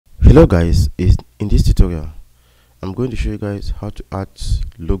Hello guys, in this tutorial I'm going to show you guys how to add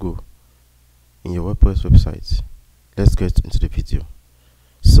logo in your WordPress website. Let's get into the video.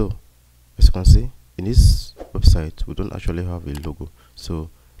 So as you can see, in this website we don't actually have a logo, so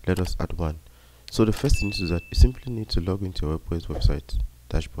let us add one. So the first thing is that you simply need to log into your WordPress website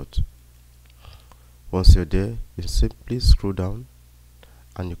dashboard. Once you're there, you simply scroll down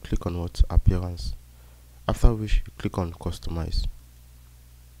and you click on appearance, after which you click on customize.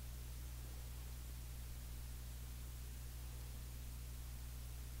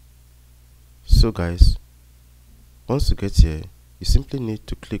 So guys, once you get here, you simply need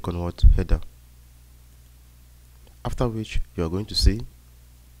to click on header, after which you are going to see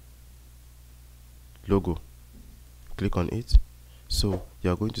logo. Click on it. So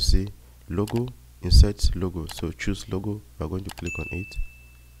you are going to see logo, insert logo. So choose logo, you are going to click on it.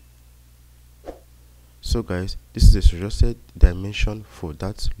 So guys, this is a suggested dimension for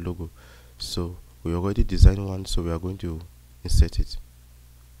that logo. So we already designed one, so we are going to insert it.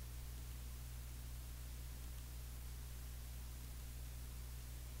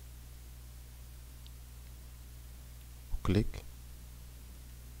 Click,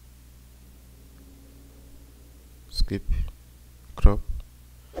 skip, crop.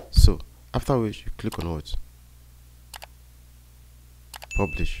 So after which you click on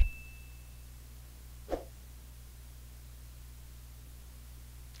publish.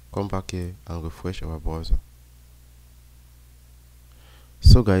 Come back here and refresh our browser.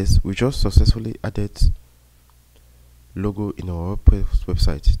 So guys, we just successfully added logo in our WordPress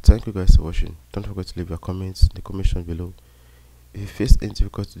website. Thank you guys for watching. Don't forget to leave your comments in the comment section below. If you face any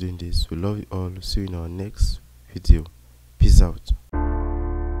difficulty doing this, we love you all. See you in our next video. Peace out.